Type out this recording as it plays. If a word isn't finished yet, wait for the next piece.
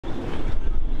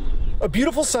A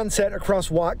beautiful sunset across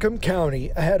Whatcom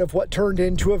County ahead of what turned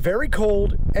into a very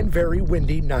cold and very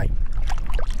windy night.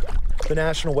 The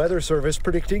National Weather Service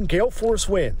predicting gale force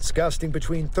winds gusting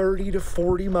between 30 to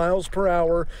 40 miles per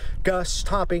hour, gusts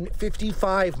topping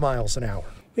 55 miles an hour.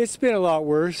 It's been a lot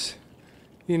worse.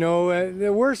 You know,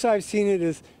 the worst I've seen it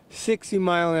is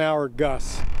 60-mile-an-hour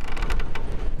gusts.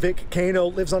 Vic Kano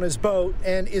lives on his boat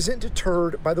and isn't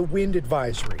deterred by the wind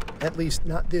advisory, at least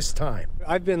not this time.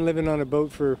 I've been living on a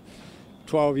boat for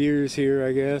 12 years here,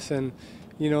 I guess, and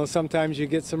you know, sometimes you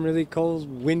get some really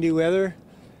cold, windy weather,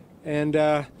 and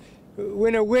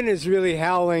when a wind is really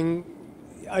howling,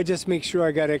 I just make sure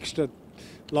I got extra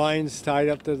lines tied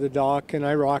up to the dock, and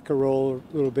I rock and roll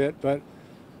a little bit, but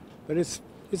it's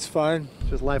fun.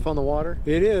 Just life on the water?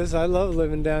 It is. I love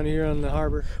living down here on the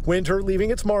harbor. Winter leaving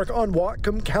its mark on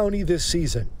Whatcom County this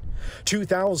season.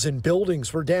 2,000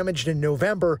 buildings were damaged in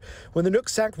November when the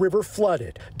Nooksack River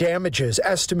flooded. Damages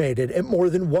estimated at more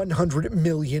than $100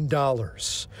 million.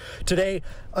 Today,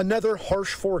 another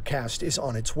harsh forecast is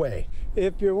on its way.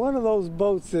 If you're one of those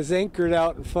boats that's anchored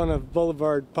out in front of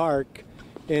Boulevard Park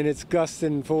and it's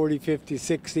gusting 40, 50,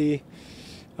 60,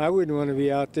 I wouldn't want to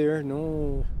be out there,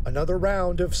 no. Another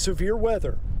round of severe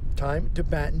weather. Time to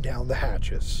batten down the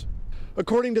hatches.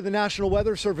 According to the National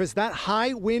Weather Service, that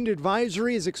high wind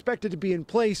advisory is expected to be in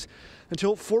place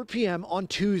until 4 p.m. on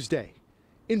Tuesday.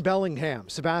 In Bellingham,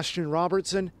 Sebastian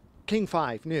Robertson, King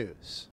 5 News.